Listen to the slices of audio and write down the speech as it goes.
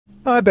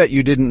I bet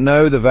you didn't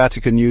know the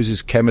Vatican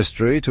uses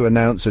chemistry to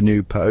announce a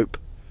new pope.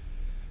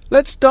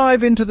 Let's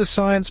dive into the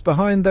science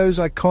behind those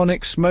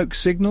iconic smoke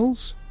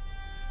signals.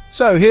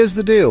 So here's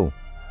the deal.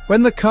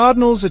 When the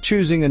cardinals are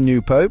choosing a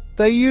new pope,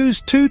 they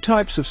use two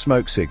types of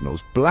smoke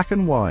signals, black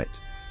and white.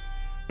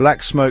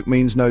 Black smoke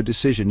means no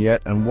decision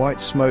yet, and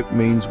white smoke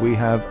means we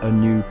have a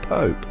new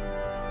pope.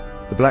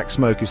 The black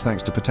smoke is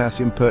thanks to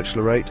potassium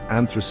perchlorate,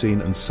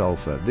 anthracene and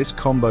sulfur. This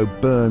combo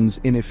burns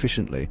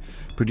inefficiently,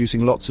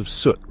 producing lots of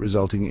soot,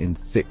 resulting in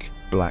thick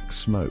black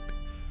smoke.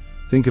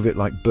 Think of it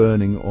like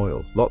burning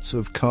oil, lots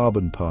of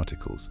carbon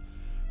particles.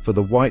 For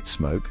the white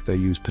smoke, they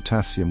use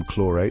potassium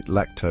chlorate,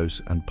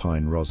 lactose and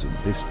pine rosin.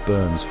 This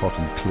burns hot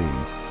and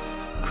clean,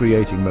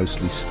 creating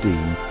mostly steam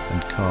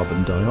and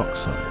carbon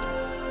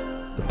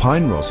dioxide. The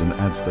pine rosin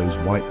adds those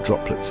white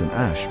droplets in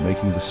ash,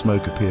 making the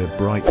smoke appear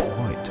bright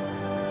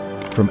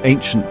white. From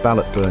ancient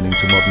ballot burning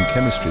to modern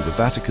chemistry, the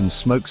Vatican's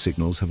smoke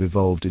signals have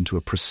evolved into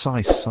a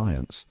precise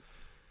science.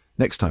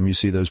 Next time you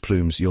see those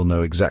plumes, you'll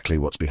know exactly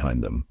what's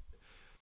behind them.